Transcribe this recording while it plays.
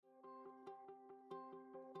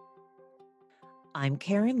I'm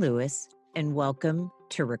Karen Lewis, and welcome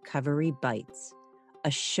to Recovery Bites,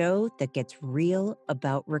 a show that gets real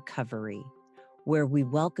about recovery, where we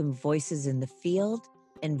welcome voices in the field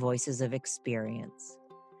and voices of experience.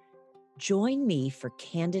 Join me for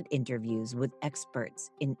candid interviews with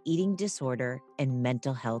experts in eating disorder and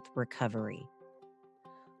mental health recovery.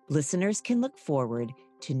 Listeners can look forward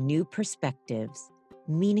to new perspectives,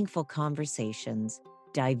 meaningful conversations,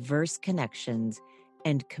 diverse connections,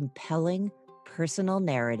 and compelling personal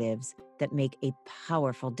narratives that make a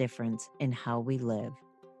powerful difference in how we live.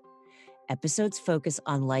 Episodes focus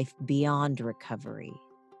on life beyond recovery,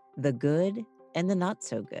 the good and the not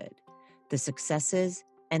so good, the successes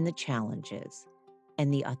and the challenges,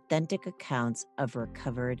 and the authentic accounts of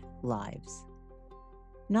recovered lives.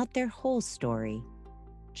 Not their whole story,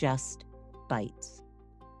 just bites.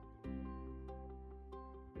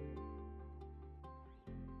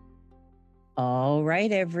 All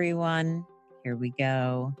right, everyone, here we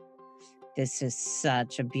go. This is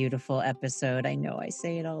such a beautiful episode. I know I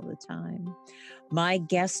say it all the time. My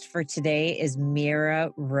guest for today is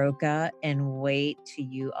Mira Rocca, and wait till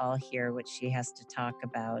you all hear what she has to talk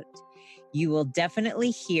about. You will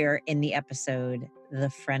definitely hear in the episode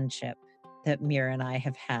the friendship that Mira and I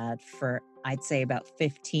have had for, I'd say, about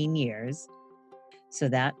 15 years. So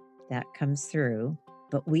that comes through.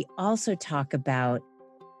 But we also talk about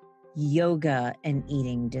yoga and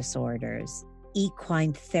eating disorders,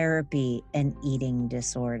 equine therapy and eating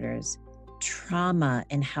disorders, trauma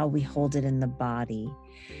and how we hold it in the body.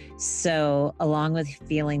 So along with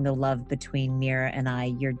feeling the love between Mira and I,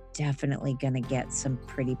 you're definitely going to get some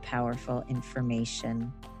pretty powerful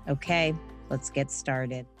information. Okay, let's get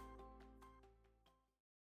started.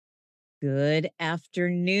 Good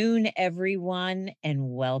afternoon, everyone,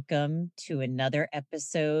 and welcome to another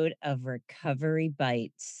episode of Recovery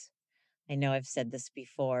Bites. I know I've said this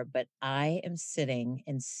before, but I am sitting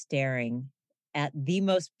and staring at the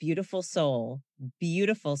most beautiful soul,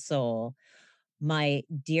 my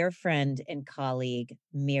dear friend and colleague,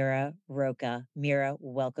 Mira Rocca. Mira,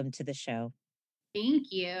 welcome to the show.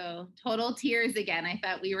 Thank you. Total tears again. I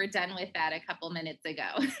thought we were done with that a couple minutes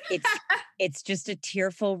ago. It's just a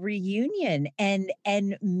tearful reunion. And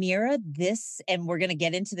Mira, and we're going to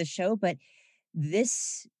get into the show, but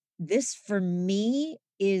this for me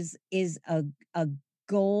is a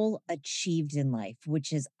goal achieved in life,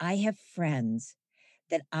 which is I have friends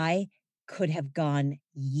that I could have gone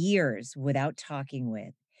years without talking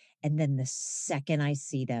with. And then the second I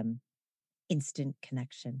see them, instant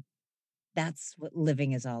connection. That's what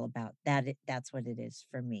living is all about. That's what it is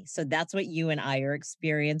for me. So that's what you and I are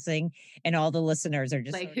experiencing. And all the listeners are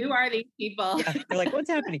just like, who are these people? Yeah, they're like,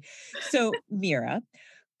 what's happening? So Mira,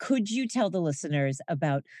 could you tell the listeners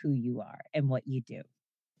about who you are and what you do?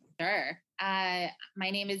 Sure.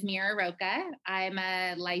 My name is Mira Rocca. I'm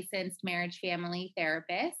a licensed marriage family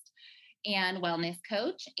therapist and wellness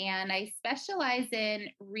coach. And I specialize in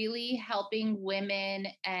really helping women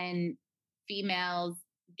and females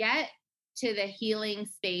get to the healing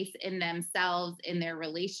space in themselves, in their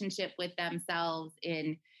relationship with themselves,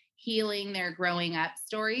 in healing their growing up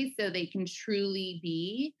stories so they can truly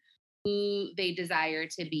be who they desire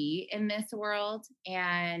to be in this world.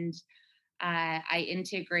 And I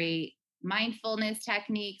integrate mindfulness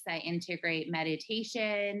techniques, I integrate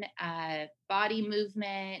meditation, body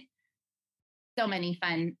movement, so many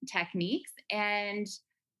fun techniques, and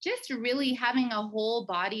just really having a whole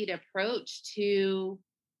bodied approach to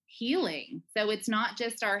healing. So it's not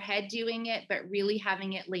just our head doing it, but really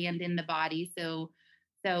having it land in the body so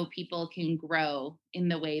people can grow in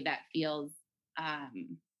the way that feels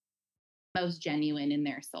most genuine in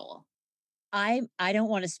their soul. I don't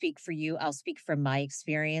want to speak for you. I'll speak from my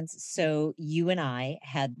experience. So you and I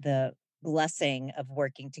had the blessing of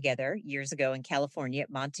working together years ago in California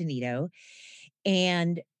at Montanito.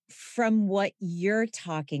 And from what you're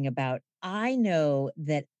talking about, I know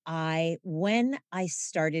that when I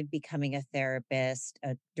started becoming a therapist,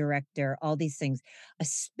 a director, all these things,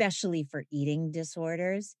 especially for eating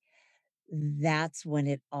disorders, that's when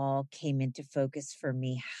it all came into focus for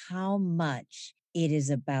me, how much it is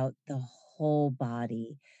about the whole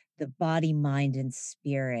body, the body, mind, and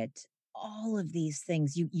spirit, all of these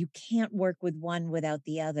things. You can't work with one without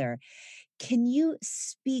the other. Can you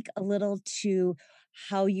speak a little to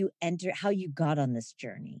how you got on this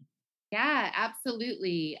journey? Yeah,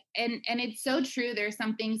 absolutely. And it's so true. There's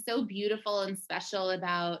something so beautiful and special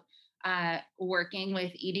about working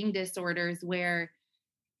with eating disorders where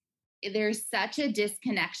there's such a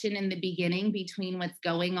disconnection in the beginning between what's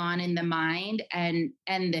going on in the mind and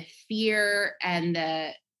the fear and the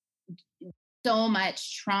so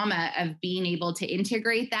much trauma of being able to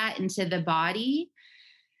integrate that into the body.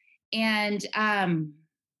 And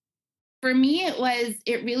for me,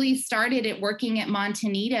 it really started at working at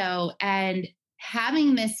Montanito and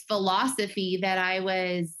having this philosophy that I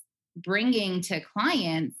was bringing to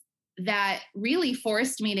clients that really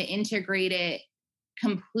forced me to integrate it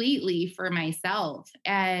completely for myself.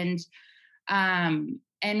 And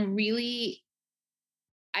really,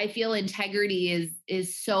 I feel integrity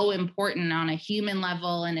is so important on a human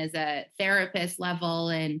level and as a therapist level.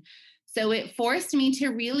 And so it forced me to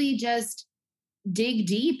really just dig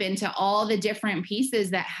deep into all the different pieces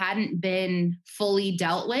that hadn't been fully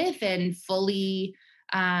dealt with and fully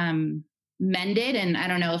mended. And I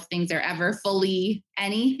don't know if things are ever fully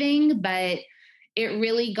anything, but it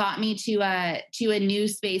really got me to a new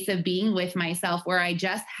space of being with myself where I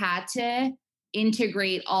just had to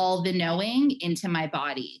integrate all the knowing into my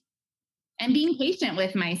body and being patient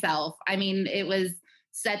with myself. I mean, it was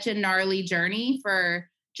such a gnarly journey for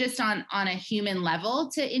just on a human level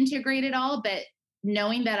to integrate it all, but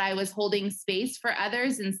knowing that I was holding space for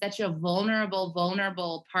others in such a vulnerable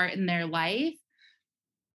part in their life,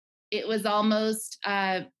 it was almost,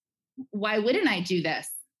 why wouldn't I do this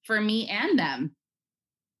for me and them?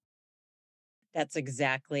 That's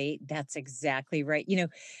exactly right.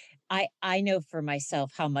 I know for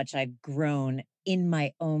myself how much I've grown in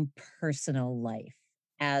my own personal life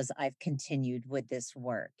as I've continued with this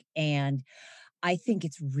work. And I think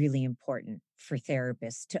it's really important for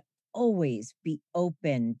therapists to always be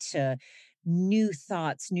open to new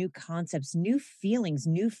thoughts, new concepts, new feelings,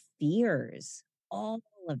 new fears, all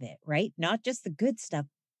of it, right? Not just the good stuff,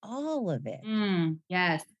 all of it.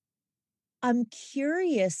 Yes. I'm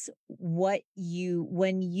curious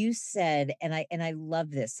when you said, and I love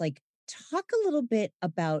this, like, talk a little bit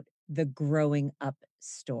about the growing up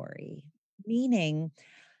story. Meaning,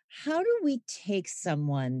 how do we take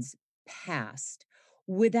someone's past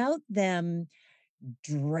without them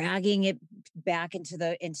dragging it back into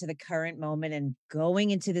the current moment and going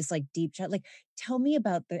into this like deep chat? Like, tell me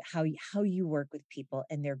about how you work with people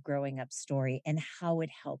and their growing up story and how it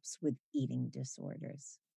helps with eating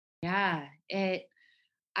disorders. Yeah.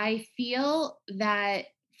 I feel that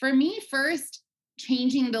for me, first,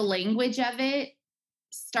 changing the language of it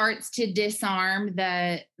starts to disarm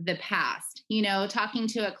the past. Talking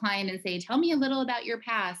to a client and say, tell me a little about your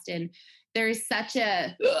past. And there's such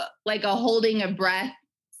a like a holding a breath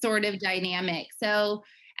sort of dynamic. So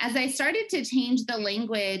as I started to change the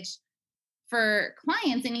language for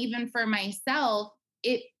clients and even for myself,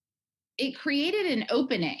 it created an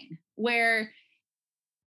opening where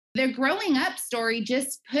the growing up story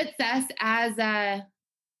just puts us as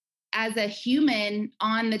a human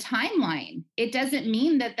on the timeline. It doesn't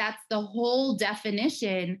mean that that's the whole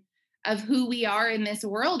definition of who we are in this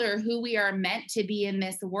world or who we are meant to be in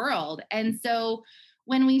this world. And so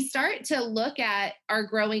when we start to look at our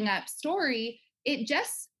growing up story, it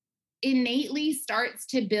just innately starts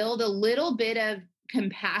to build a little bit of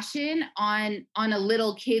compassion on a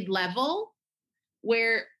little kid level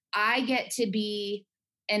where I get to be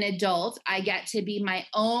an adult. I get to be my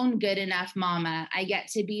own good enough mama. I get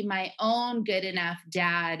to be my own good enough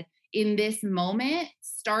dad in this moment,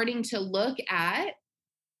 starting to look at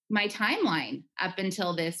my timeline up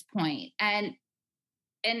until this point. And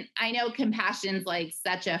I know compassion's like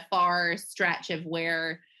such a far stretch of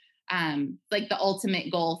where like the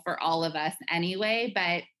ultimate goal for all of us anyway,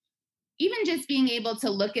 but even just being able to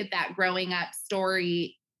look at that growing up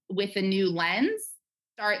story with a new lens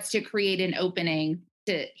starts to create an opening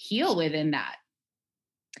to heal within that.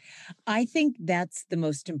 I think that's the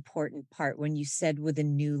most important part when you said with a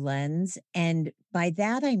new lens. And by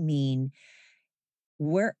that, I mean,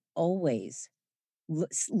 we're always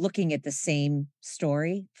looking at the same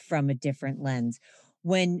story from a different lens.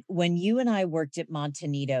 When you and I worked at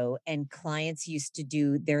Montanito and clients used to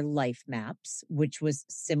do their life maps, which was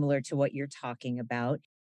similar to what you're talking about,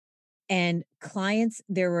 and clients,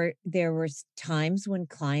 there were times when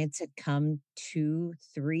clients had come 2,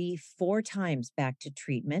 3, 4 times back to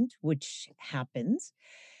treatment, which happens.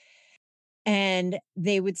 And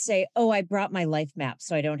they would say, "Oh, I brought my life map,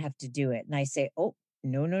 so I don't have to do it." And I say, "Oh,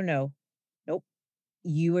 no, no, no. Nope.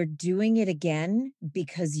 You are doing it again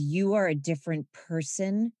because you are a different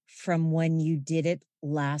person from when you did it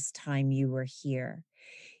last time you were here.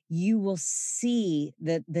 You will see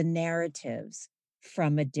the narratives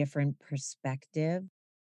from a different perspective."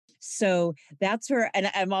 So that's where,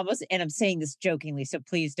 and I'm saying this jokingly, so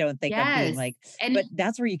please don't think I'm being Yes. like, And but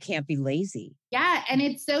that's where you can't be lazy. yeah, and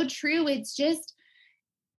it's so true. It's just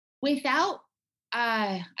without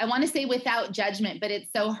I want to say without judgment, but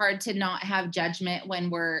it's so hard to not have judgment when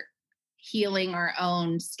we're healing our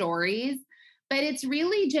own stories, but it's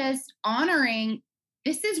really just honoring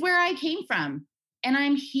this is where I came from and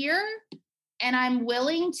I'm here and I'm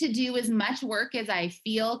willing to do as much work as I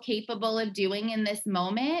feel capable of doing in this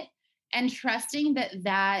moment and trusting that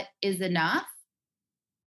that is enough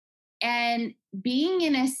and being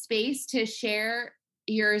in a space to share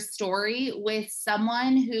your story with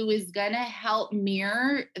someone who is going to help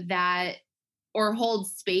mirror that or hold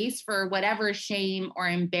space for whatever shame or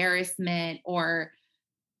embarrassment or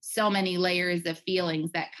so many layers of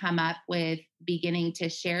feelings that come up with beginning to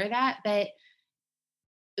share that. But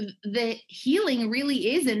the healing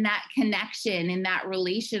really is in that connection, in that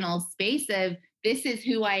relational space of this is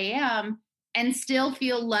who I am and still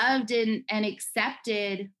feel loved and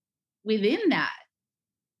accepted within that.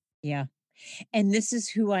 Yeah. And this is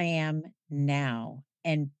who I am now.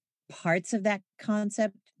 And parts of that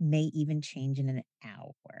concept may even change in an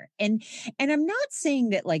hour. And I'm not saying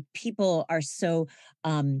that like people are so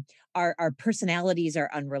our personalities are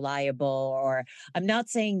unreliable, or I'm not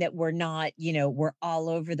saying that we're not, we're all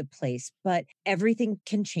over the place, but everything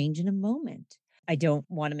can change in a moment. I don't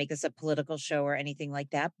want to make this a political show or anything like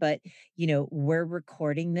that, but we're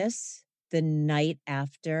recording this the night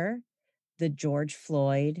after the George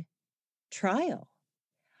Floyd trial.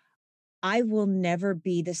 I will never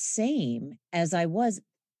be the same as I was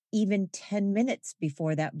even 10 minutes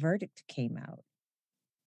before that verdict came out.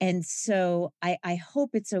 And so I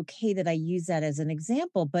hope it's okay that I use that as an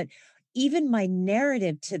example, but even my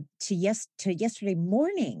narrative to yesterday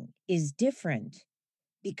morning is different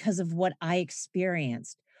because of what I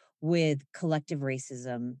experienced with collective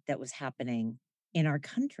racism that was happening in our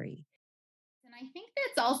country. And I think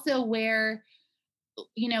that's also where,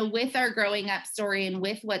 with our growing up story and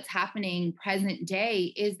with what's happening present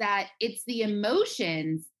day, is that it's the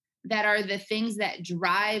emotions that are the things that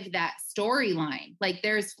drive that storyline. Like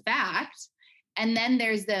there's fact, and then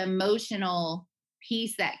there's the emotional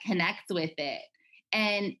piece that connects with it.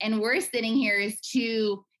 And we're sitting here as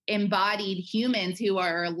two embodied humans who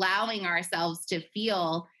are allowing ourselves to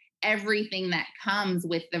feel everything that comes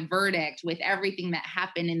with the verdict, with everything that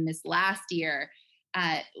happened in this last year,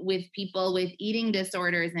 with people with eating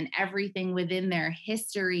disorders and everything within their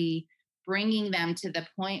history, bringing them to the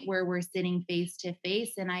point where we're sitting face to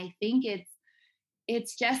face. And I think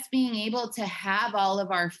it's just being able to have all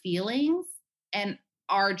of our feelings and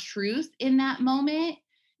our truth in that moment,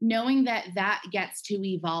 knowing that that gets to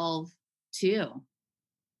evolve too.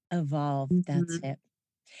 Evolve, that's it.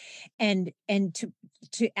 And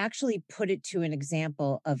to actually put it to an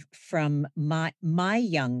example of from my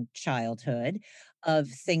young childhood of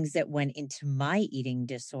things that went into my eating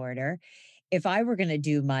disorder, if I were going to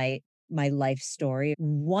do my life story,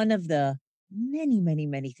 one of the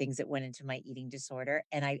many things that went into my eating disorder,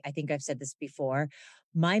 and I think I've said this before,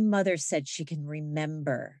 my mother said she can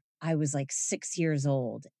remember I was like 6 years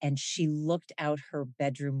old and she looked out her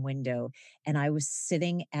bedroom window and I was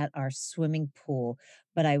sitting at our swimming pool,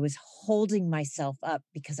 but I was holding myself up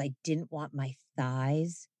because I didn't want my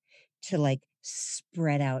thighs to like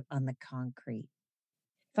spread out on the concrete.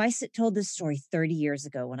 If I told this story 30 years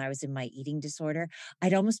ago when I was in my eating disorder,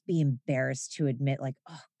 I'd almost be embarrassed to admit, like,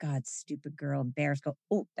 oh, God, stupid girl, embarrassed. Go,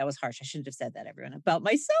 oh, that was harsh. I shouldn't have said that, everyone, about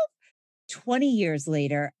myself. 20 years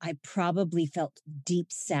later, I probably felt deep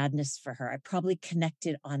sadness for her. I probably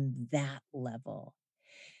connected on that level.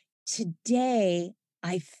 Today,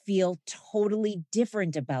 I feel totally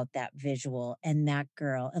different about that visual and that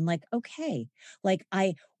girl. And like, okay, like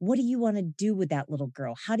what do you want to do with that little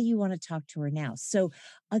girl? How do you want to talk to her now? So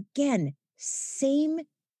again, same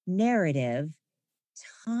narrative,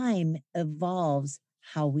 time evolves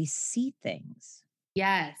how we see things.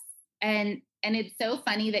 Yes. And it's so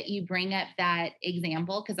funny that you bring up that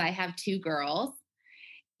example because I have two girls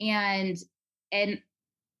and and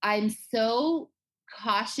I'm so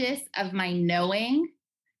cautious of my knowing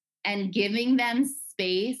and giving them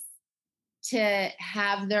space to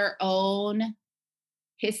have their own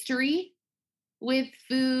history with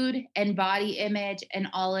food and body image and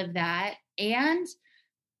all of that. And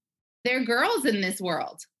they're girls in this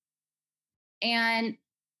world. And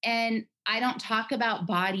I don't talk about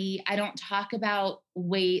body. I don't talk about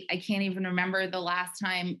weight. I can't even remember the last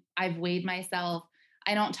time I've weighed myself.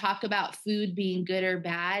 I don't talk about food being good or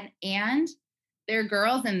bad. And they're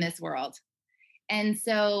girls in this world. And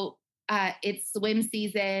so it's swim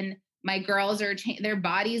season. My girls are, their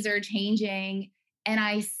bodies are changing. And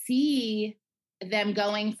I see them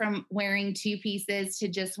going from wearing two pieces to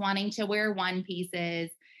just wanting to wear one pieces.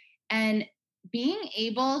 And being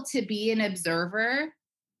able to be an observer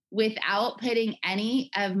without putting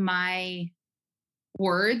any of my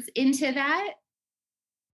words into that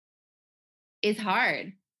is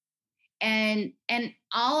hard. And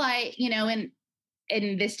all I,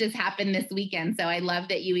 and this just happened this weekend. So I love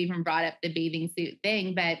that you even brought up the bathing suit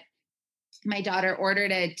thing, but my daughter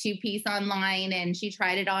ordered a 2-piece online and she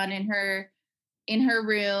tried it on in her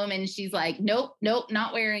room and she's like, nope,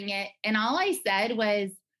 not wearing it. And all I said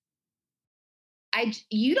was,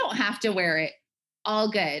 you don't have to wear it.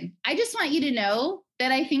 All good. I just want you to know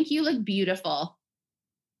that I think you look beautiful.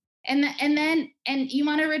 And you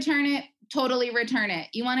want to return it, totally return it.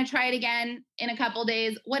 You want to try it again in a couple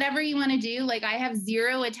days, whatever you want to do. Like, I have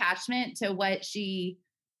zero attachment to what she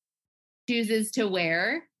chooses to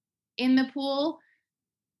wear in the pool,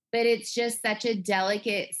 but it's just such a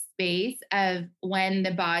delicate space of when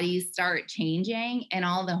the bodies start changing and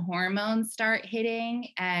all the hormones start hitting,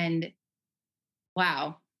 and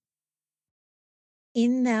wow.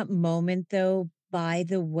 In that moment, though, by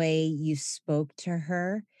the way you spoke to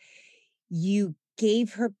her, you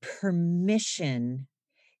gave her permission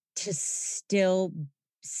to still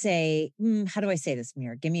say, how do I say this,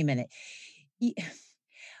 Mira? Give me a minute.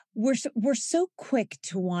 We're so quick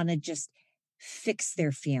to want to just fix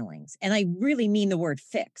their feelings. And I really mean the word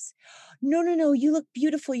fix. No, you look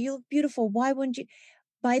beautiful. You look beautiful. Why wouldn't you?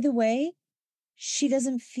 By the way, she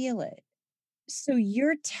doesn't feel it. So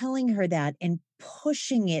you're telling her that and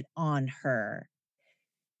pushing it on her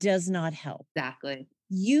does not help. Exactly.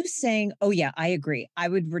 You saying, oh yeah, I agree, I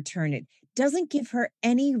would return it, doesn't give her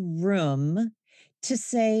any room to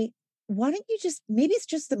say, why don't you just, maybe it's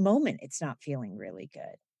just the moment it's not feeling really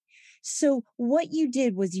good. So what you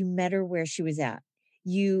did was you met her where she was at.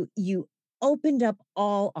 You opened up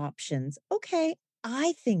all options. Okay,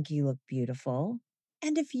 I think you look beautiful.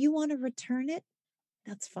 And if you want to return it,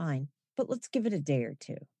 that's fine. But let's give it a day or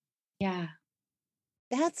two. Yeah.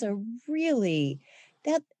 That's a really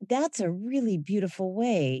that's a really beautiful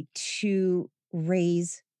way to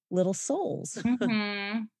raise little souls.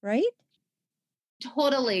 Mm-hmm. Right?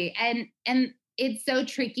 Totally. And it's so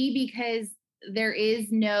tricky because there is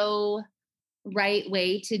no right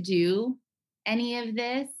way to do any of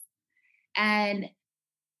this. And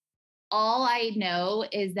all I know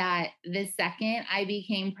is that the second I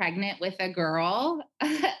became pregnant with a girl,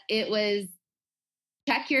 it was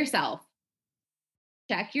check yourself.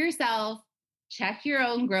 Check yourself, check your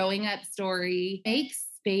own growing up story, make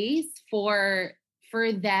space for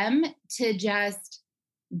them to just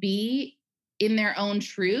be in their own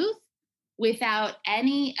truth without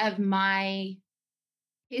any of my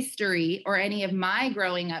history or any of my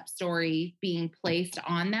growing up story being placed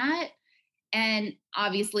on that. And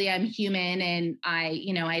obviously I'm human and I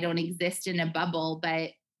don't exist in a bubble, but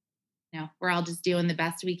we're all just doing the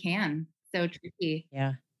best we can. So tricky.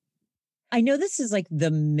 Yeah. I know this is like the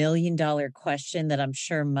 $1 million question that I'm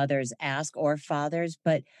sure mothers ask, or fathers,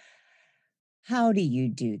 but how do you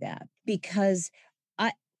do that? Because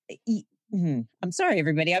I'm sorry,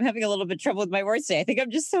 everybody. I'm having a little bit of trouble with my words today. I think I'm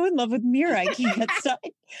just so in love with Mira. I can't stop.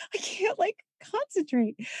 I can't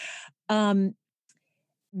concentrate.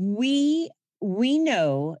 We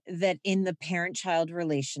know that in the parent-child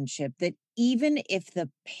relationship, that even if the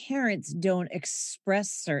parents don't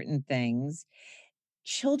express certain things,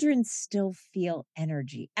 children still feel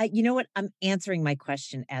energy. You know what? I'm answering my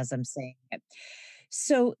question as I'm saying it.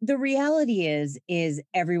 So the reality is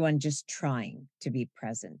everyone just trying to be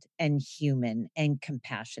present and human and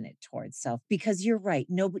compassionate towards self, because you're right.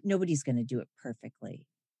 Nobody's going to do it perfectly.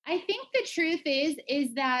 I think the truth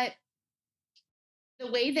is that the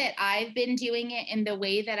way that I've been doing it and the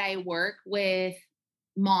way that I work with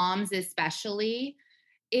moms, especially,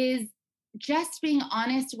 is just being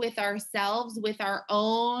honest with ourselves, with our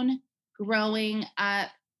own growing up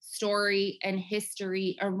story and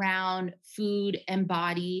history around food and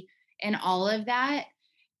body and all of that.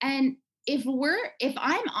 And if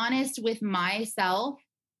I'm honest with myself,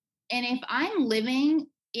 and if I'm living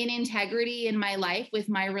in integrity in my life with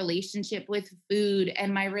my relationship with food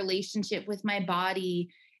and my relationship with my body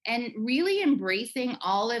and really embracing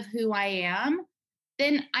all of who I am,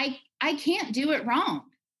 then I can't do it wrong.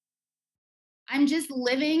 I'm just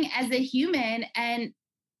living as a human, and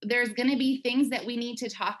there's going to be things that we need to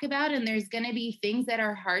talk about and there's going to be things that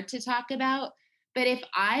are hard to talk about. But if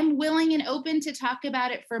I'm willing and open to talk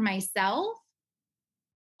about it for myself,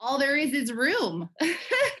 all there is room.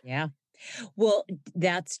 Yeah. Well,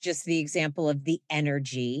 that's just the example of the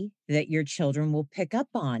energy that your children will pick up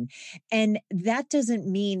on. And that doesn't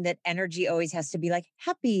mean that energy always has to be like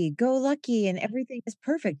happy, go lucky, and everything is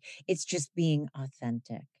perfect. It's just being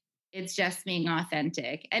authentic. It's just being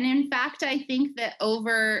authentic. And in fact, I think that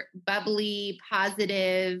over bubbly,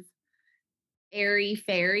 positive, airy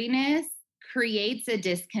fairiness creates a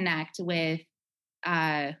disconnect with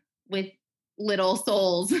little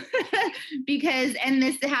souls because, and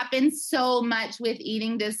this happens so much with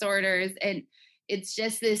eating disorders, and it's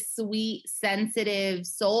just this sweet, sensitive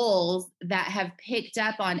souls that have picked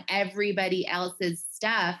up on everybody else's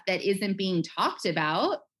stuff that isn't being talked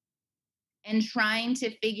about and trying to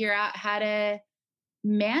figure out how to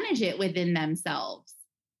manage it within themselves.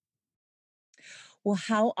 Well,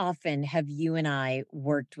 how often have you and I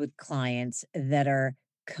worked with clients that are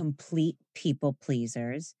complete people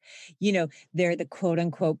pleasers? You know, they're the quote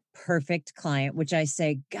unquote perfect client, which I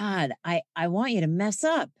say, God, I want you to mess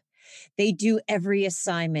up. They do every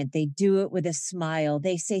assignment. They do it with a smile.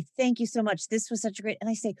 They say, "Thank you so much. This was such a great." And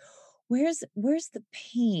I say, "Where's the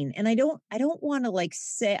pain?" And I don't want to like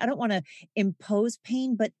say I don't want to impose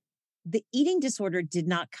pain, but the eating disorder did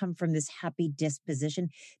not come from this happy disposition.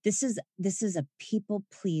 This is a people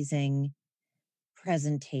pleasing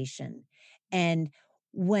presentation. And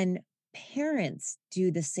when parents do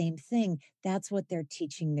the same thing, that's what they're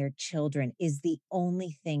teaching their children is the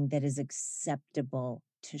only thing that is acceptable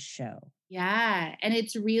to show. Yeah. And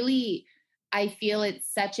it's really, I feel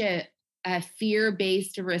it's such a fear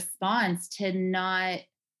based response to not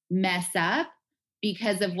mess up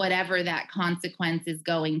because of whatever that consequence is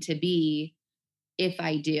going to be if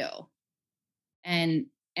I do. And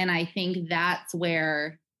I think that's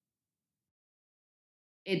where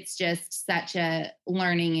it's just such a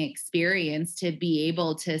learning experience to be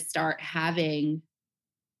able to start having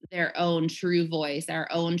their own true voice, our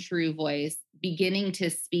own true voice, beginning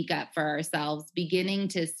to speak up for ourselves, beginning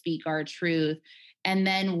to speak our truth, and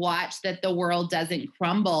then watch that the world doesn't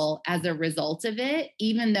crumble as a result of it,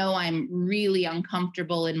 even though I'm really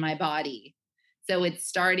uncomfortable in my body. So it's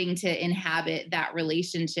starting to inhabit that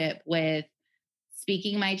relationship with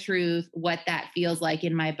speaking my truth, what that feels like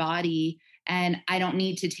in my body. And I don't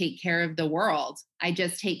need to take care of the world. I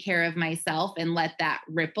just take care of myself and let that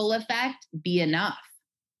ripple effect be enough.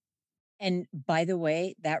 And by the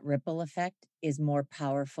way, that ripple effect is more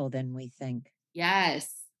powerful than we think.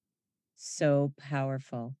 Yes. So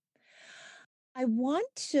powerful. I want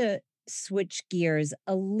to switch gears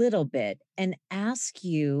a little bit and ask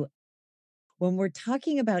you when we're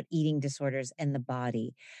talking about eating disorders and the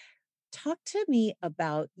body, talk to me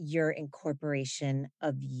about your incorporation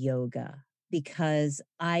of yoga because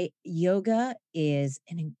I yoga is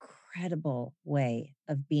an incredible way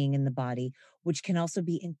of being in the body, which can also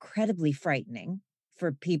be incredibly frightening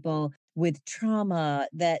for people with trauma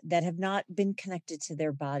that have not been connected to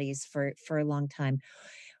their bodies for a long time.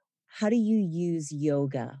 How do you use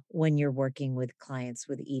yoga when you're working with clients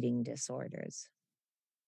with eating disorders?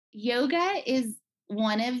 Yoga is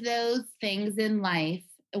one of those things in life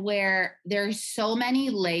where there's so many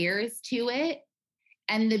layers to it.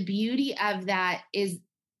 And the beauty of that is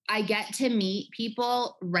I get to meet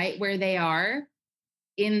people right where they are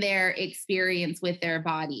in their experience with their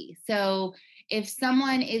body. So if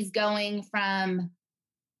someone is going from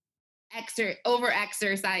over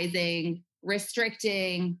exercising,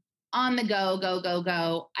 restricting, on the go, go, go,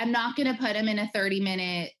 go, I'm not going to put them in a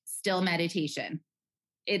 30-minute still meditation.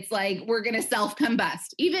 It's like we're going to self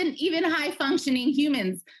combust. Even high functioning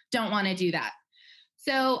humans don't want to do that.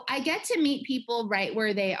 So I get to meet people right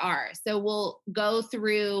where they are. So we'll go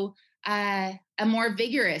through a more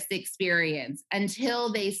vigorous experience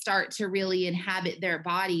until they start to really inhabit their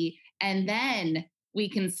body. And then we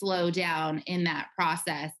can slow down in that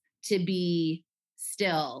process to be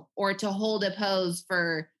still or to hold a pose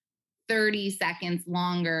for 30 seconds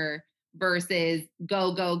longer versus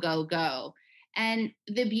go, go, go, go. And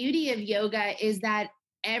the beauty of yoga is that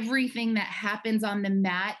everything that happens on the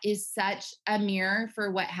mat is such a mirror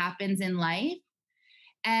for what happens in life.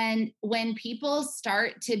 And when people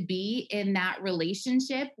start to be in that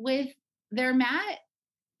relationship with their mat,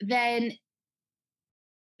 then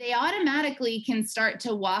they automatically can start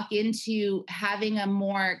to walk into having a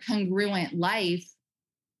more congruent life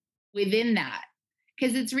within that.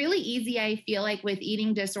 Because it's really easy, I feel like, with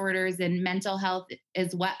eating disorders and mental health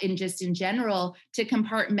as well, and just in general, to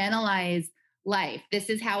compartmentalize life. This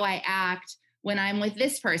is how I act when I'm with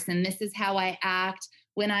this person. This is how I act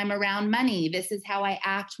when I'm around money. This is how I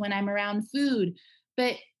act when I'm around food.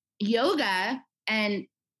 But yoga and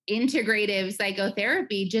integrative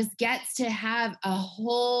psychotherapy just gets to have a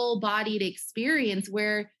whole bodied experience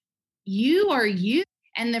where you are you,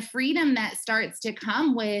 and the freedom that starts to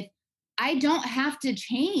come with I don't have to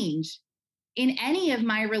change in any of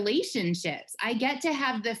my relationships. I get to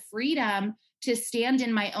have the freedom to stand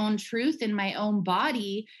in my own truth in my own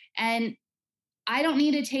body. And I don't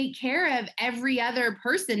need to take care of every other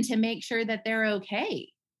person to make sure that they're okay.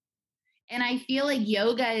 And I feel like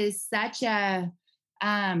yoga is such a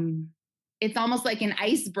it's almost like an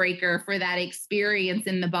icebreaker for that experience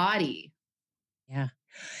in the body. Yeah.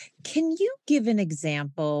 Can you give an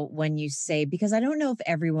example when you say, because I don't know if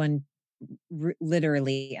everyone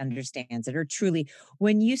literally understands it or truly,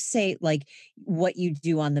 when you say like what you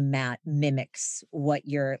do on the mat mimics what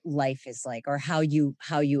your life is like or how you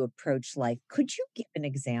approach life. Could you give an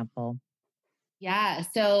example? Yeah.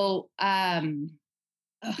 So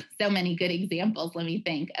many good examples. Let me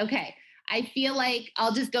think. Okay. I feel like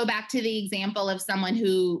I'll just go back to the example of someone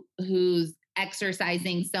who's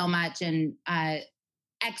exercising so much and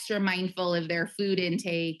extra mindful of their food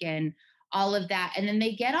intake and all of that. And then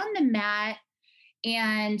they get on the mat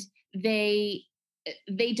and they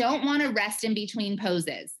they don't want to rest in between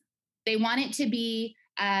poses. They want it to be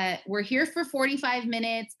we're here for 45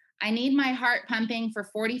 minutes. I need my heart pumping for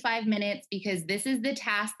 45 minutes because this is the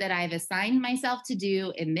task that I've assigned myself to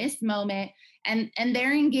do in this moment. And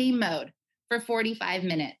they're in game mode for 45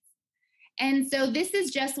 minutes. And so this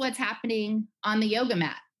is just what's happening on the yoga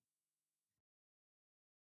mat.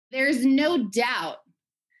 There's no doubt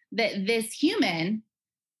that this human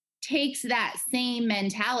takes that same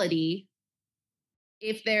mentality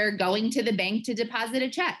if they're going to the bank to deposit a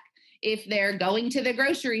check, if they're going to the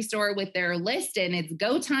grocery store with their list and it's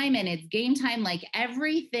go time and it's game time, like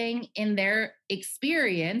everything in their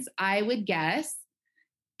experience, I would guess,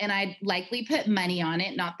 and I'd likely put money on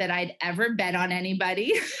it, not that I'd ever bet on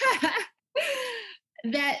anybody,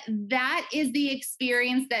 that is the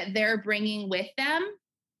experience that they're bringing with them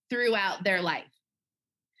throughout their life.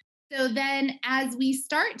 So then as we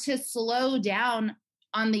start to slow down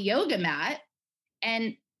on the yoga mat,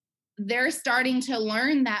 and they're starting to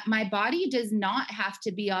learn that my body does not have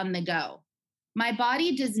to be on the go. My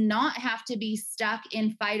body does not have to be stuck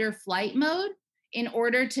in fight or flight mode in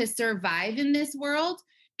order to survive in this world,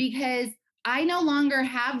 because I no longer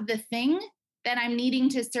have the thing that I'm needing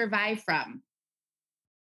to survive from.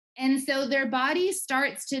 And so their body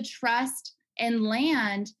starts to trust and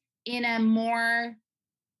land in a more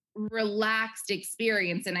relaxed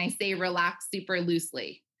experience. And I say relaxed super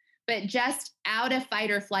loosely, but just out of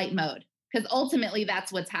fight or flight mode. Because ultimately,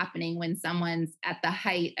 that's what's happening when someone's at the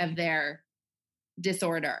height of their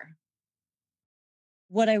disorder.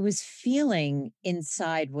 What I was feeling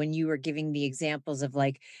inside when you were giving the examples of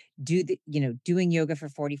like doing yoga for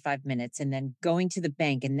 45 minutes and then going to the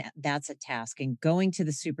bank, and that's a task, and going to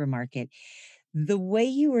the supermarket, the way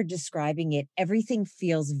you were describing it, everything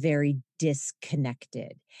feels very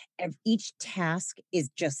disconnected. Each task is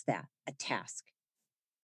just that, a task,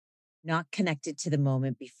 not connected to the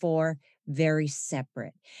moment before, very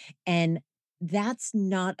separate. And that's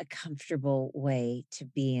not a comfortable way to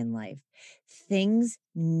be in life. Things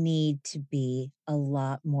need to be a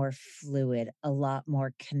lot more fluid, a lot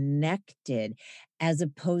more connected, as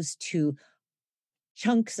opposed to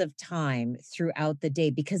chunks of time throughout the day,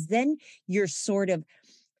 because then you're sort of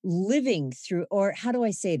living through, or how do I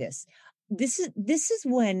say this? This is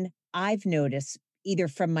when I've noticed, either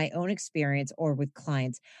from my own experience or with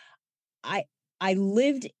clients, I I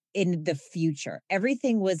lived in the future.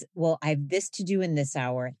 Everything was, well, I have this to do in this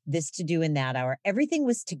hour, this to do in that hour. Everything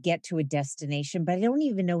was to get to a destination, but I don't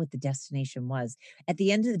even know what the destination was. At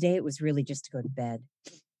the end of the day, it was really just to go to bed.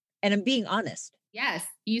 And I'm being honest. Yes,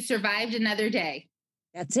 you survived another day.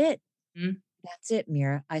 That's it. Mm-hmm. That's it,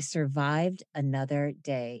 Mira. I survived another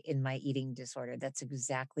day in my eating disorder. That's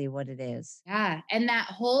exactly what it is. Yeah. And that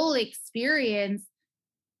whole experience,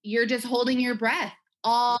 you're just holding your breath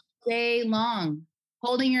all day long,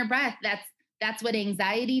 holding your breath. That's what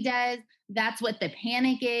anxiety does. That's what the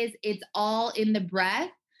panic is. It's all in the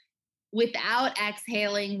breath, without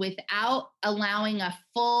exhaling, without allowing a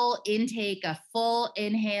full intake, a full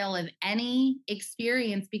inhale of any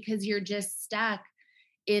experience, because you're just stuck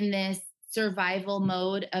in this survival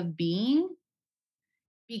mode of being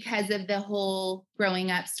because of the whole growing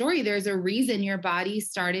up story. There's a reason your body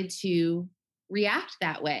started to react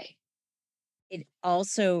that way. It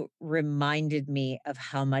also reminded me of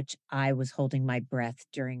how much I was holding my breath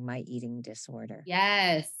during my eating disorder.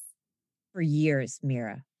 Yes. For years,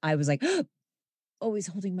 Mira, I was like, always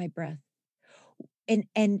holding my breath.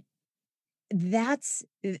 And that's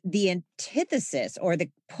the antithesis, or the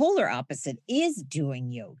polar opposite is doing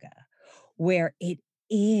yoga, where it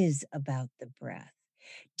is about the breath.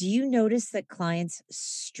 Do you notice that clients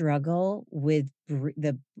struggle with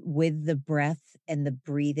the breath and the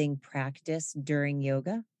breathing practice during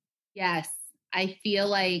yoga? Yes. I feel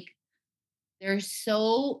like there's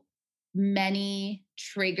so many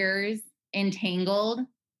triggers entangled,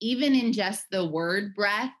 even in just the word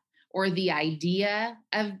breath or the idea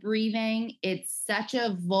of breathing. It's such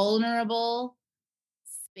a vulnerable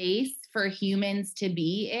space for humans to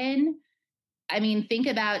be in, I mean, think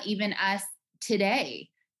about even us today,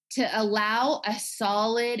 to allow a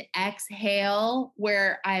solid exhale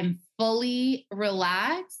where I'm fully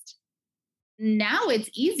relaxed. Now it's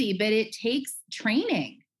easy, but it takes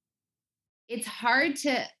training. It's hard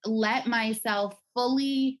to let myself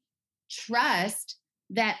fully trust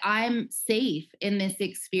that I'm safe in this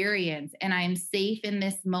experience and I'm safe in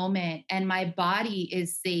this moment and my body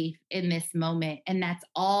is safe in this moment. And that's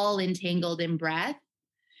all entangled in breath.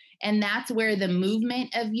 And that's where the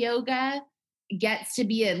movement of yoga gets to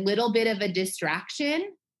be a little bit of a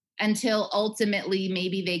distraction until ultimately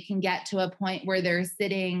maybe they can get to a point where they're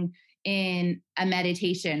sitting in a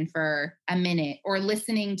meditation for a minute or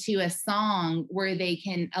listening to a song where they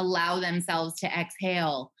can allow themselves to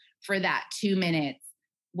exhale for that 2 minutes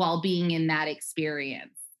while being in that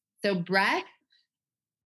experience. So breath,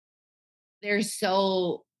 there's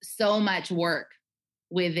so much work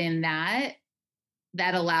within that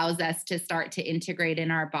allows us to start to integrate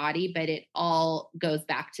in our body, but it all goes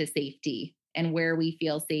back to safety and where we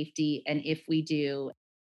feel safety and if we do.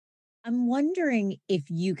 I'm wondering if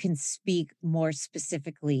you can speak more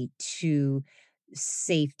specifically to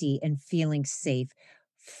safety and feeling safe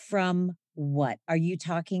from what? Are you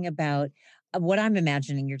talking about? What I'm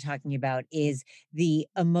imagining you're talking about is the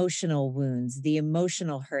emotional wounds, the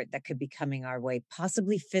emotional hurt that could be coming our way,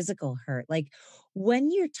 possibly physical hurt. Like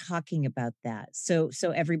when you're talking about that, so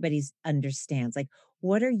everybody's understands, like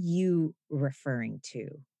what are you referring to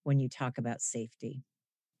when you talk about safety?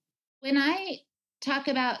 When I talk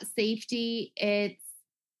about safety, it's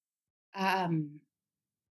um,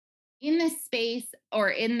 in the space or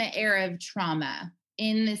in the era of trauma,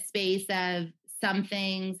 in the space of some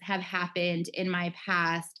things have happened in my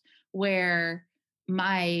past where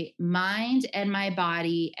my mind and my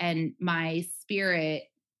body and my spirit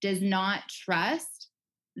does not trust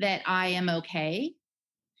that I am okay.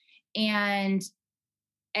 And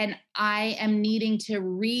I am needing to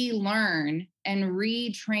relearn and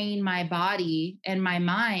retrain my body and my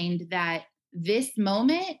mind that this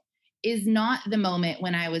moment is not the moment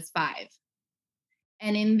when I was 5.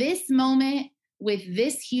 And in this moment, with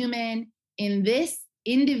this human, in this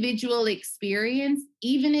individual experience,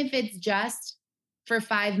 even if it's just for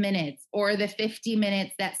 5 minutes or the 50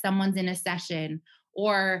 minutes that someone's in a session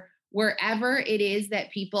or wherever it is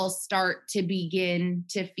that people start to begin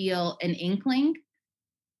to feel an inkling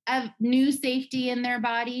of new safety in their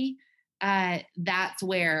body, that's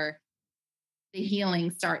where the healing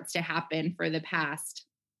starts to happen for the past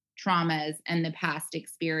traumas and the past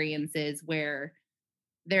experiences where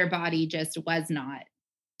their body just was not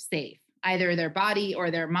safe, either their body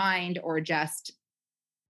or their mind, or just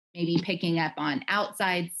maybe picking up on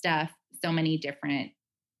outside stuff, so many different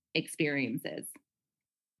experiences.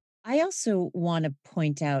 I also want to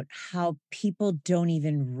point out how people don't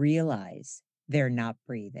even realize they're not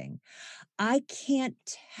breathing. I can't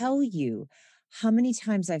tell you how many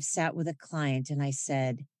times I've sat with a client and I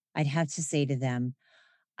said, I'd have to say to them,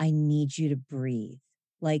 I need you to breathe.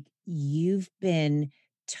 Like you've been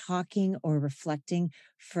talking or reflecting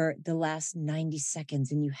for the last 90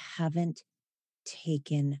 seconds and you haven't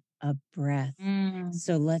taken a breath. Mm,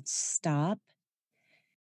 So let's stop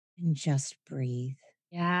and just breathe.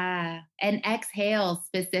 yeah. And exhale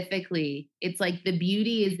specifically. It's like the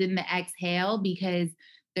beauty is in the exhale because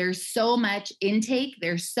there's so much intake,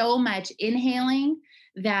 there's so much inhaling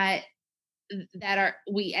that are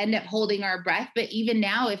we end up holding our breath, but even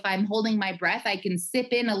now if I'm holding my breath I can sip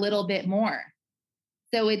in a little bit more.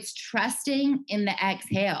 So it's trusting in the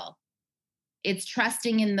exhale, it's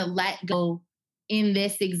trusting in the let go in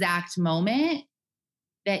this exact moment,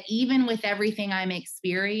 that even with everything I'm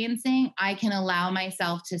experiencing I can allow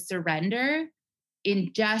myself to surrender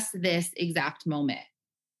in just this exact moment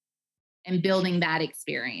and building that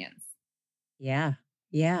experience. Yeah.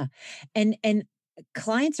 Yeah. And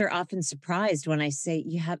clients are often surprised when I say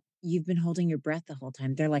you've been holding your breath the whole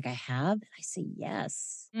time. They're like, "I have?" And I say,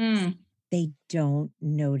 "Yes." Mm, They don't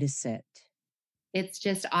notice it. it's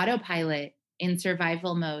just autopilot in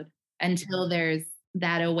survival mode until there's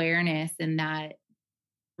that awareness and that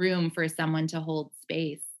room for someone to hold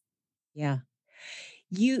space. Yeah.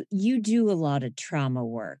 You do a lot of trauma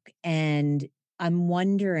work and I'm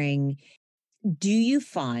wondering, do you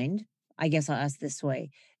find, I guess I'll ask this way,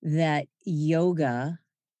 that yoga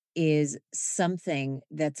is something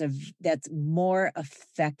that's more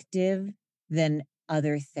effective than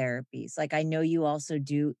other therapies. Like I know you also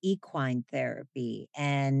do equine therapy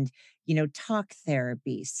and talk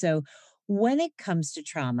therapy. So when it comes to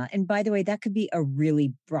trauma, and by the way, that could be a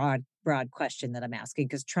really broad question that I'm asking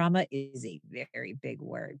because trauma is a very big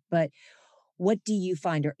word. But what do you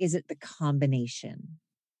find, or is it the combination?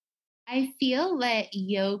 I feel that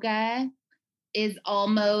yoga is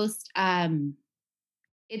almost,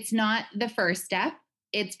 it's not the first step.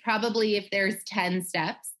 It's probably, if there's 10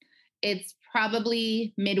 steps, it's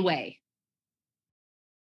probably midway.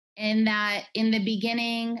 In that, in the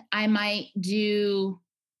beginning, I might do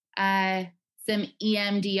uh, some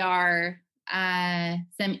EMDR,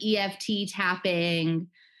 some EFT tapping,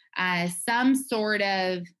 some sort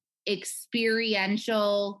of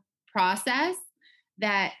experiential process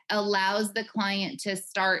that allows the client to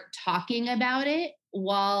start talking about it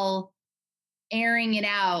while airing it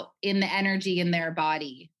out in the energy in their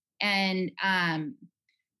body. And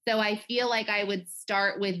so I feel like I would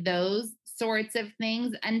start with those sorts of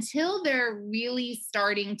things until they're really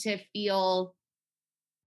starting to feel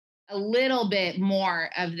a little bit more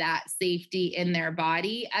of that safety in their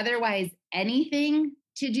body. Otherwise, anything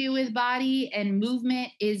to do with body and movement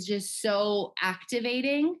is just so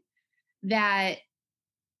activating that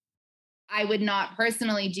I would not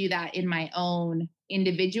personally do that in my own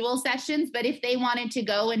individual sessions. But if they wanted to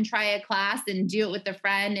go and try a class and do it with a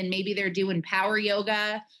friend, and maybe they're doing power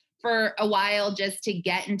yoga for a while just to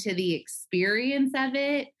get into the experience of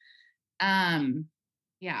it.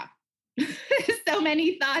 Yeah. So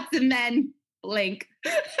many thoughts and then blink.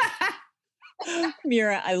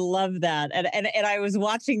 Mira, I love that. And I was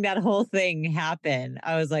watching that whole thing happen.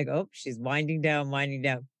 I was like, oh, she's winding down,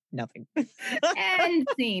 nothing. And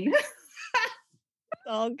scene. It's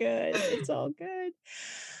all good. It's all good.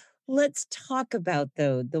 Let's talk about,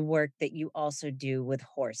 though, the work that you also do with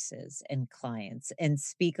horses and clients and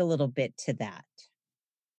speak a little bit to that.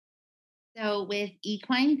 So with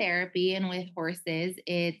equine therapy and with horses,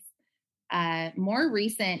 it's a more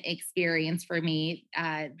recent experience for me.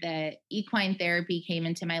 The equine therapy came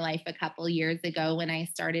into my life a couple years ago when I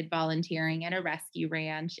started volunteering at a rescue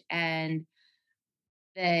ranch, and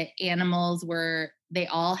the animals they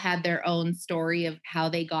all had their own story of how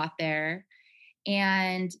they got there.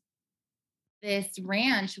 And this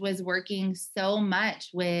ranch was working so much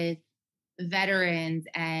with veterans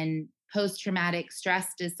and post traumatic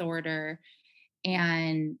stress disorder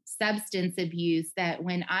and substance abuse that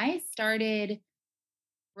when I started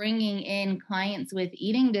bringing in clients with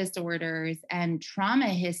eating disorders and trauma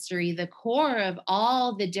history, the core of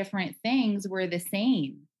all the different things were the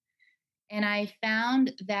same. And I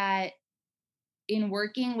found that in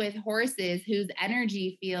working with horses whose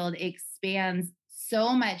energy field expands so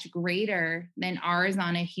much greater than ours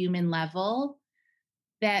on a human level,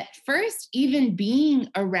 that first, even being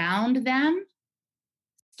around them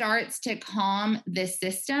starts to calm the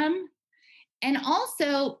system. And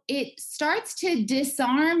also, it starts to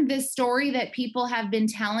disarm the story that people have been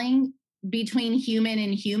telling between human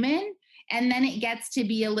and human. And then it gets to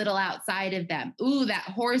be a little outside of them. Ooh, that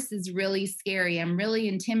horse is really scary. I'm really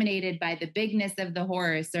intimidated by the bigness of the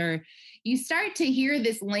horse. Or you start to hear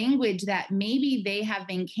this language that maybe they have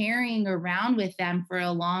been carrying around with them for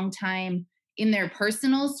a long time in their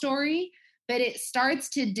personal story. But it starts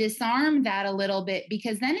to disarm that a little bit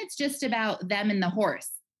because then it's just about them and the horse.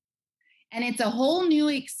 And it's a whole new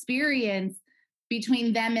experience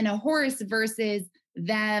between them and a horse versus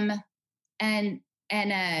them and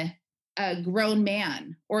a grown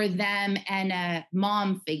man, or them and a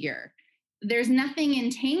mom figure. There's nothing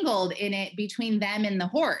entangled in it between them and the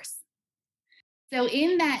horse. So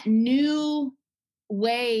in that new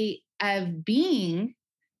way of being,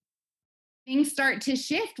 things start to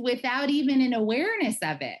shift without even an awareness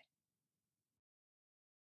of it.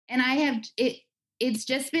 And it's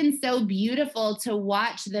just been so beautiful to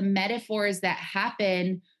watch the metaphors that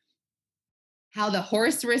happen, how the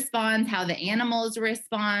horse responds, how the animals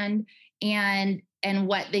respond, and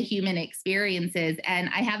what the human experience is. And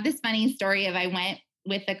I have this funny story of I went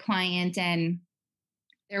with a client and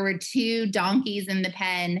there were two donkeys in the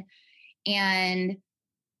pen, and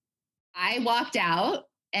I walked out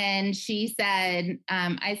and she said,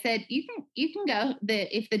 I said, you can go.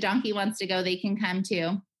 If the donkey wants to go, they can come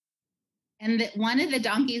too. And one of the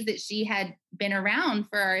donkeys that she had been around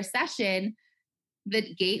for our session,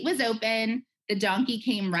 the gate was open. The donkey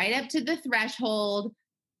came right up to the threshold,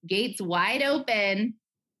 gates wide open,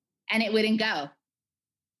 and it wouldn't go.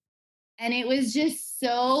 And it was just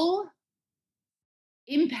so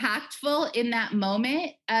impactful in that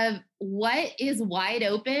moment of what is wide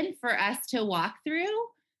open for us to walk through.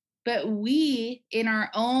 But we, in our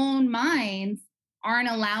own minds, aren't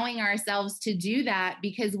allowing ourselves to do that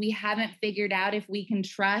because we haven't figured out if we can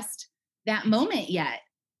trust that moment yet.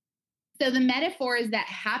 So the metaphors that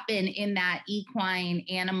happen in that equine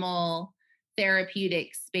animal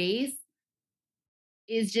therapeutic space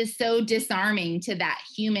is just so disarming to that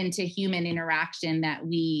human interaction that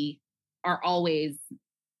we are always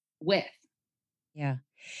with. Yeah.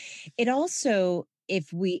 It also,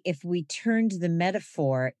 if we turned the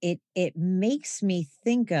metaphor, it makes me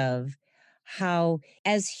think of how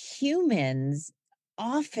as humans,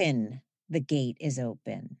 often the gate is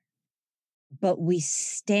open, but we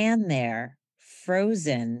stand there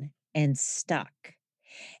frozen and stuck.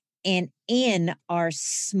 And in our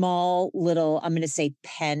small little, I'm going to say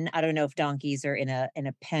pen. I don't know if donkeys are in a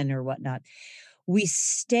pen or whatnot. We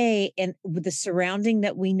stay in with the surrounding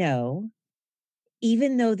that we know,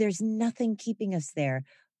 even though there's nothing keeping us there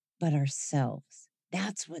but ourselves.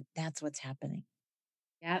 That's what's happening.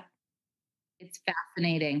 Yep. It's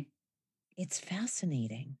fascinating. It's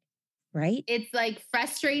fascinating, right? It's like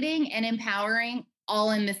frustrating and empowering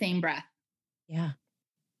all in the same breath. Yeah.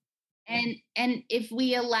 And if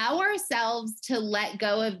we allow ourselves to let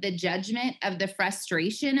go of the judgment of the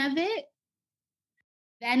frustration of it,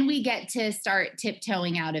 then we get to start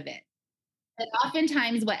tiptoeing out of it. But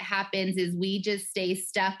oftentimes what happens is we just stay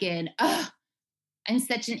stuck in, oh, I'm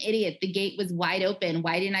such an idiot. The gate was wide open.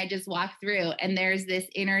 Why didn't I just walk through? And there's this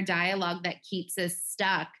inner dialogue that keeps us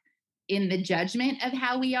stuck in the judgment of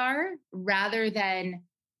how we are rather than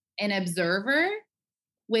an observer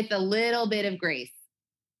with a little bit of grace.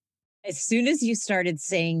 As soon as you started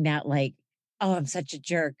saying that, like, oh, I'm such a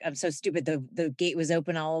jerk. I'm so stupid. The gate was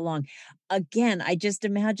open all along. Again, I just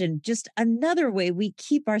imagine just another way we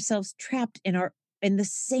keep ourselves trapped in the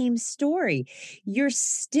same story. You're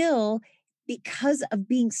still, because of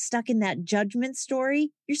being stuck in that judgment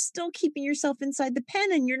story, you're still keeping yourself inside the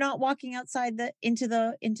pen and you're not walking outside into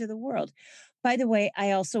the world. By the way,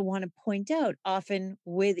 I also want to point out, often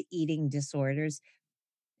with eating disorders,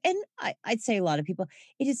 and I'd say a lot of people,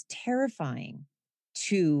 it is terrifying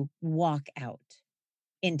to walk out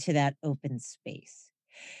into that open space.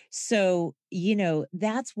 So,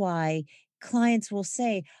 that's why clients will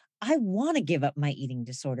say, I want to give up my eating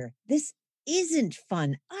disorder. This isn't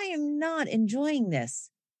fun. I am not enjoying this,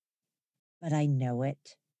 but I know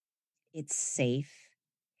it. It's safe.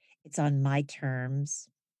 It's on my terms.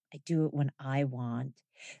 I do it when I want.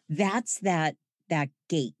 That's that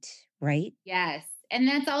gate, right? Yes. And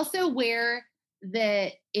that's also where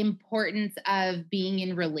the importance of being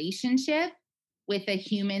in relationship with a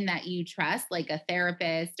human that you trust, like a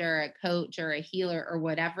therapist or a coach or a healer or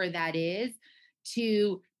whatever that is,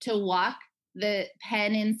 to walk the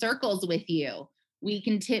pen in circles with you. We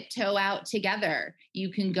can tiptoe out together.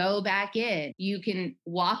 You can go back in. You can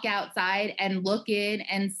walk outside and look in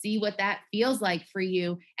and see what that feels like for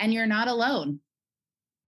you. And you're not alone.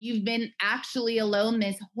 You've been actually alone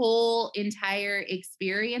this whole entire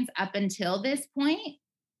experience up until this point,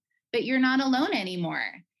 but you're not alone anymore.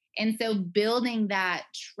 And so building that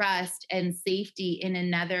trust and safety in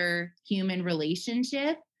another human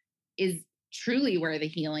relationship is truly where the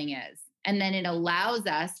healing is. And then it allows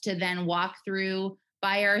us to then walk through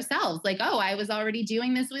by ourselves. Like, oh, I was already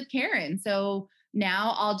doing this with Karen. So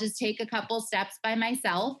now I'll just take a couple steps by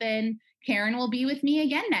myself and Karen will be with me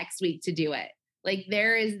again next week to do it. Like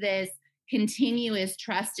there is this continuous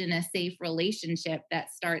trust in a safe relationship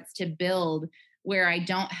that starts to build where I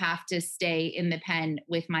don't have to stay in the pen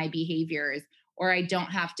with my behaviors or I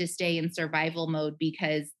don't have to stay in survival mode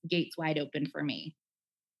because gate's wide open for me.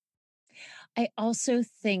 I also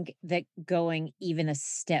think that going even a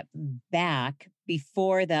step back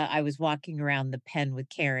before I was walking around the pen with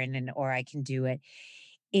Karen or I can do it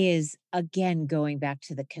is again going back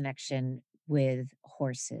to the connection with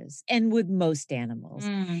horses and with most animals.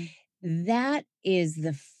 Mm. That is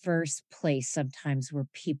the first place sometimes where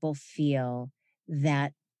people feel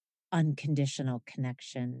that unconditional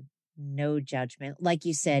connection, no judgment. Like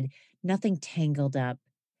you said, nothing tangled up.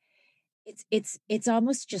 It's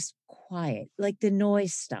almost just quiet, like the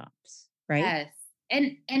noise stops, right? Yes.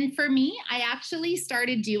 And for me, I actually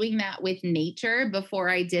started doing that with nature before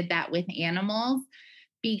I did that with animals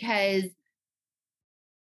because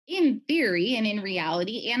in theory and in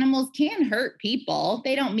reality, animals can hurt people.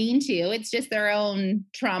 They don't mean to. It's just their own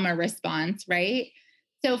trauma response, right?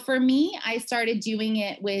 So for me, I started doing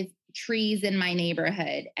it with trees in my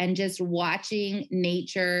neighborhood and just watching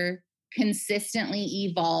nature consistently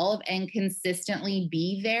evolve and consistently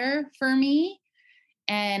be there for me.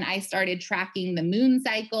 And I started tracking the moon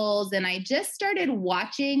cycles and I just started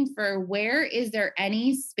watching for where is there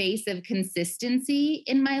any space of consistency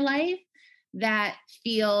in my life that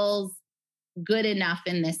feels good enough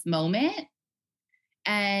in this moment.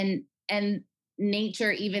 And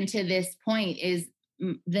nature even to this point is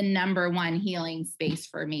the number one healing space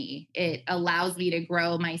for me. It allows me to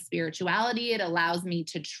grow my spirituality. It allows me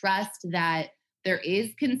to trust that there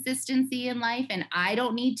is consistency in life and I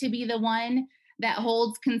don't need to be the one that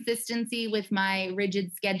holds consistency with my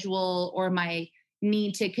rigid schedule or my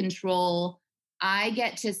need to control. I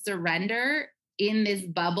get to surrender in this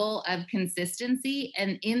bubble of consistency.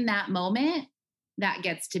 And in that moment, that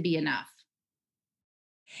gets to be enough.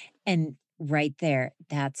 And right there,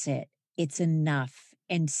 that's it. It's enough.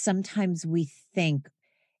 And sometimes we think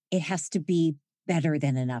it has to be better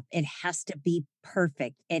than enough. It has to be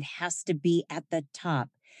perfect. It has to be at the top.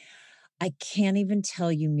 I can't even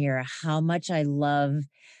tell you, Mira, how much I love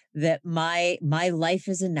that my life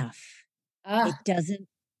is enough. Ugh. It doesn't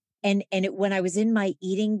when I was in my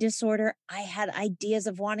eating disorder, I had ideas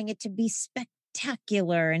of wanting it to be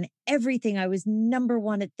spectacular and everything. I was number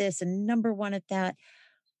one at this and number one at that.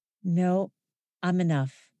 No, I'm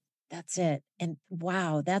enough. That's it. And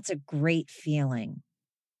wow, that's a great feeling.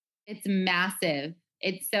 It's massive.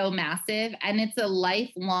 It's so massive. And it's a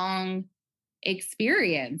lifelong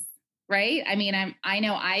experience, right? I mean, I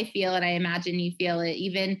know I feel it. I imagine you feel it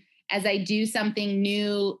even as I do something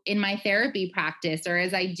new in my therapy practice, or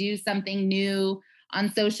as I do something new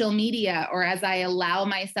on social media, or as I allow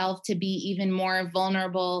myself to be even more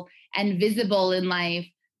vulnerable and visible in life.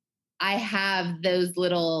 I have those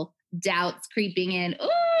little doubts creeping in.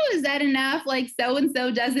 Oh, is that enough? Like so and so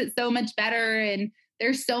does it so much better. And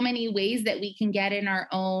there's so many ways that we can get in our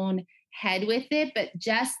own head with it. But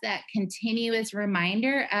just that continuous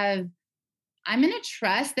reminder of, I'm going to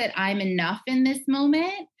trust that I'm enough in this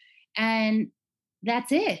moment. And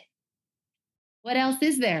that's it. What else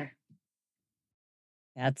is there?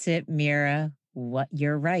 That's it, Mira. What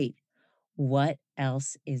you're right. What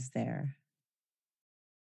else is there?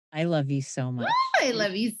 I love you so much. Oh, I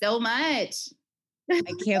love you so much. I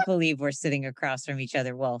can't believe we're sitting across from each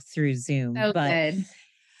other, well, through Zoom. So But good.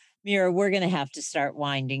 Mira, we're going to have to start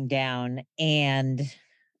winding down. And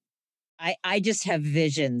I just have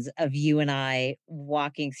visions of you and I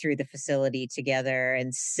walking through the facility together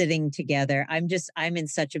and sitting together. I'm in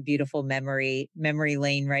such a beautiful memory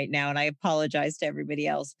lane right now. And I apologize to everybody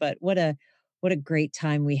else, but what a great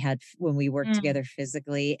time we had when we worked together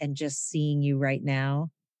physically, and just seeing you right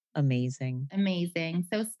now. Amazing. Amazing.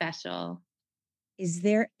 So special. Is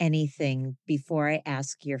there anything, before I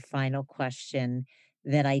ask your final question,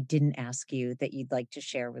 that I didn't ask you that you'd like to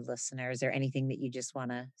share with listeners, or anything that you just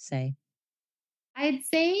want to say? I'd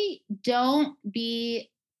say don't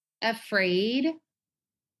be afraid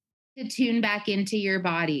to tune back into your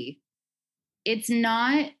body. It's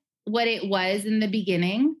not what it was in the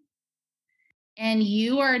beginning, and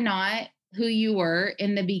you are not who you were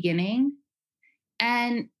in the beginning.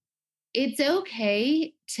 And it's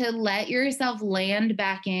okay to let yourself land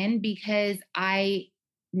back in, because I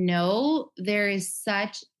know there is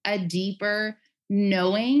such a deeper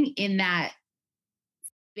knowing in that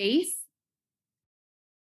space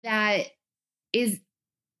that is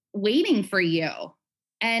waiting for you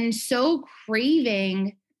and so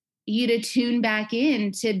craving you to tune back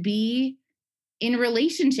in to be in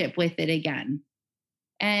relationship with it again.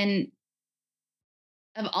 And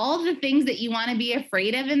of all the things that you want to be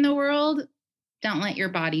afraid of in the world, don't let your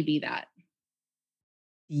body be that.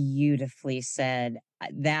 Beautifully said.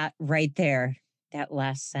 That right there, that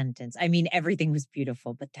last sentence. I mean, everything was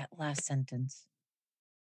beautiful, but that last sentence.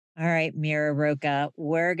 All right, Mira Roca,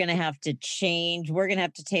 we're going to have to change. We're going to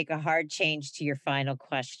have to take a hard change to your final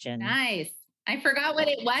question. Nice. I forgot what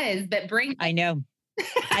it was, but bring it. I know.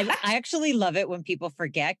 I actually love it when people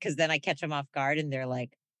forget, because then I catch them off guard and they're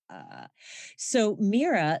like, So,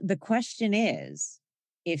 Mira, the question is,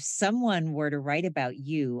 if someone were to write about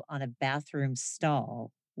you on a bathroom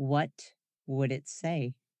stall, what would it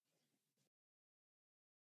say?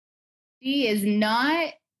 She is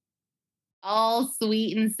not all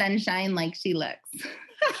sweet and sunshine like she looks.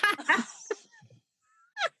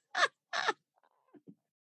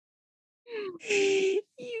 You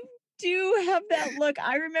do have that look.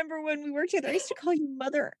 I remember when we worked together, I used to call you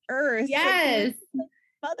Mother Earth. Yes. Like,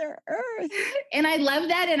 Mother Earth. And I love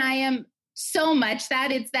that. And I am so much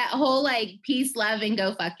that. It's that whole like peace, love, and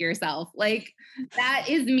go fuck yourself. Like that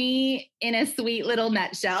is me in a sweet little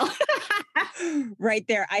nutshell. Right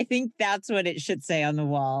there. I think that's what it should say on the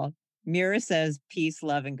wall. Mira says peace,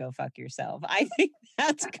 love, and go fuck yourself. I think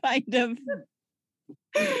that's kind of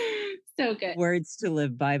so good. Words to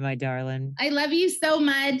live by, my darling. I love you so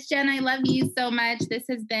much, Jen. I love you so much. This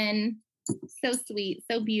has been so sweet,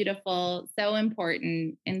 so beautiful, so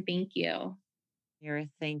important. And thank you. Mira,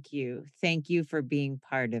 thank you. Thank you for being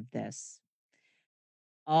part of this.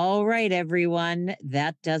 All right, everyone.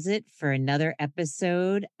 That does it for another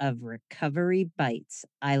episode of Recovery Bites.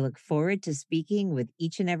 I look forward to speaking with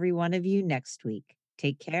each and every one of you next week.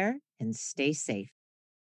 Take care and stay safe.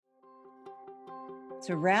 It's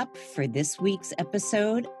a wrap for this week's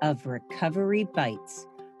episode of Recovery Bites,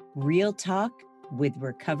 real talk with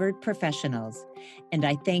recovered professionals. And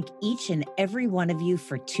I thank each and every one of you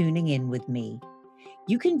for tuning in with me.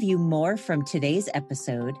 You can view more from today's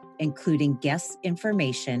episode, including guest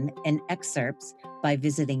information and excerpts, by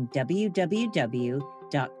visiting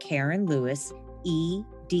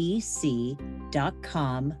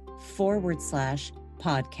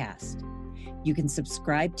www.karenlewisedc.com/podcast. You can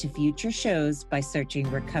subscribe to future shows by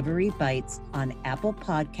searching Recovery Bites on Apple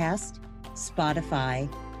Podcast, Spotify,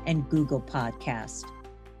 and Google Podcast.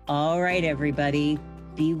 All right, everybody,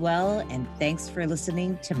 be well, and thanks for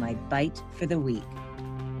listening to my Bite for the Week.